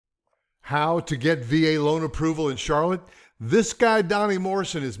How to get VA loan approval in Charlotte? This guy, Donnie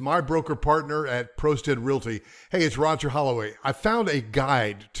Morrison, is my broker partner at ProStead Realty. Hey, it's Roger Holloway. I found a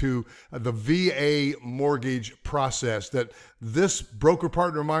guide to the VA mortgage process that this broker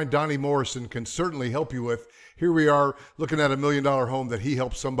partner of mine, Donnie Morrison, can certainly help you with. Here we are looking at $1 million home that he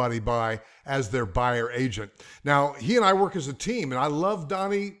helped somebody buy as their buyer agent. Now, he and I work as a team, and I love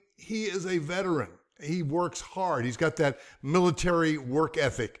Donnie. He is a veteran. He works hard. He's got that military work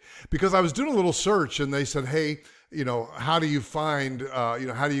ethic. Because I was doing a little search and they said, hey, how do you find,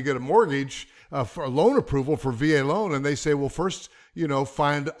 how do you get a mortgage for a loan approval for VA loan? And they say, well, first,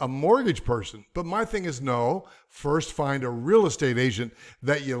 find a mortgage person. But my thing is no, first find a real estate agent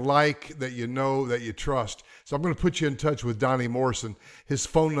that you like, that you know, that you trust. So I'm going to put you in touch with Donnie Morrison. His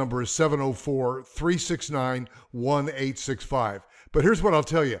phone number is 704-369-1865. But here's what I'll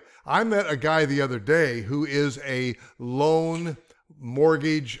tell you. I met a guy the other day who is a loan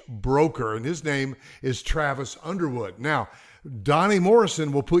mortgage broker, and his name is Travis Underwood. Now, Donnie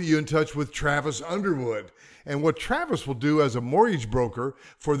Morrison will put you in touch with Travis Underwood. And what Travis will do as a mortgage broker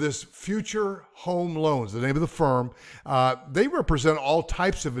for this Future Home Loans, the name of the firm, they represent all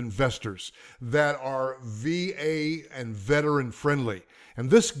types of investors that are VA and veteran friendly. And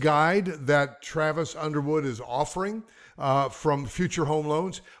this guide that Travis Underwood is offering from Future Home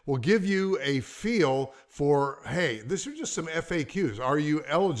Loans will give you a feel for, hey, these are just some FAQs. Are you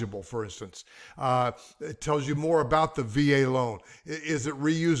eligible, for instance? It tells you more about the VA loan. Is it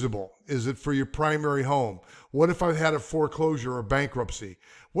reusable? Is it for your primary home? What if I had a foreclosure or bankruptcy?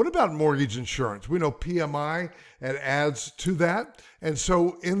 What about mortgage insurance? We know PMI, it adds to that. And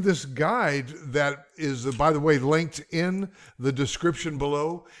so in this guide that is, by the way, linked in the description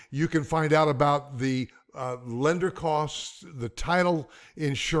below, you can find out about the lender costs, the title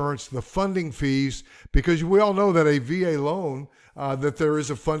insurance, the funding fees, because we all know that a VA loan, that there is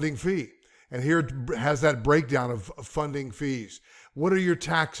a funding fee. And here it has that breakdown of funding fees. What are your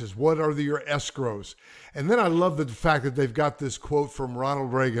taxes? What are your escrows? And then I love the fact that they've got this quote from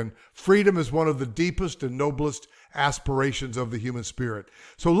Ronald Reagan: freedom is one of the deepest and noblest aspirations of the human spirit.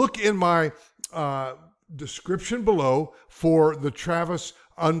 So look in my description below for the Travis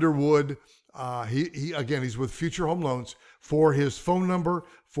Underwood. He's with Future Home Loans, for his phone number,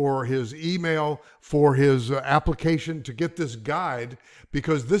 for his email, for his application to get this guide,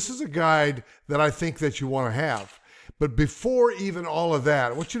 because this is a guide that I think that you want to have. But before even all of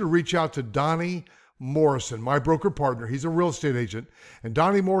that, I want you to reach out to Donnie Morrison, my broker partner. He's a real estate agent. And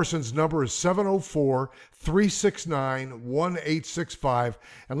Donnie Morrison's number is 704-369-1865.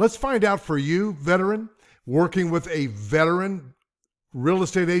 And let's find out for you, veteran, working with a veteran real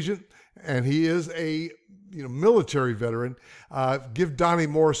estate agent, and he is a military veteran, give Donnie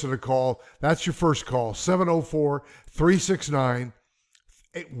Morrison a call. That's your first call,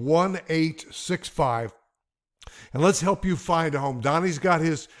 704-369-1865. And let's help you find a home. Donnie's got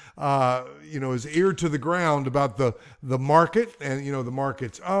his, his ear to the ground about the market, and the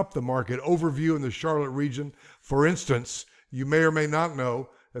market's up, the market overview in the Charlotte region. For instance, you may or may not know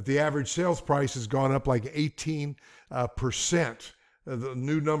that the average sales price has gone up like 18%. The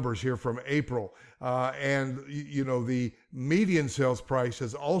new numbers here from April, and the median sales price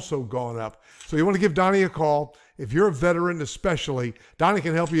has also gone up. So you want to give Donnie a call. If you're a veteran, especially, Donnie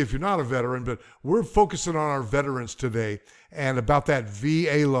can help you if you're not a veteran, but we're focusing on our veterans today and about that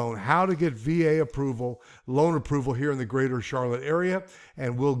VA loan, how to get VA approval, loan approval here in the greater Charlotte area.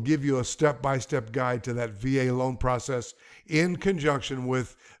 And we'll give you a step-by-step guide to that VA loan process in conjunction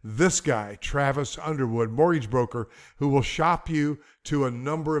with this guy, Travis Underwood, mortgage broker, who will shop you to a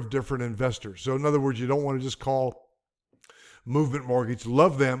number of different investors. So in other words, you don't want to just call Movement Mortgage.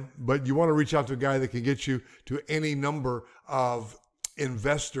 Love them, but you want to reach out to a guy that can get you to any number of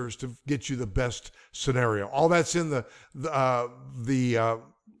investors to get you the best scenario. All that's in the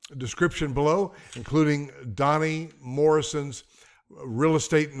description below, including Donnie Morrison's real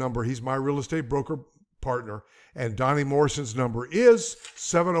estate number. He's my real estate broker partner, and Donnie Morrison's number is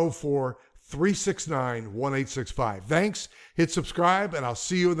 704-369-1865. Thanks. Hit subscribe, and I'll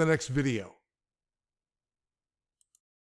see you in the next video.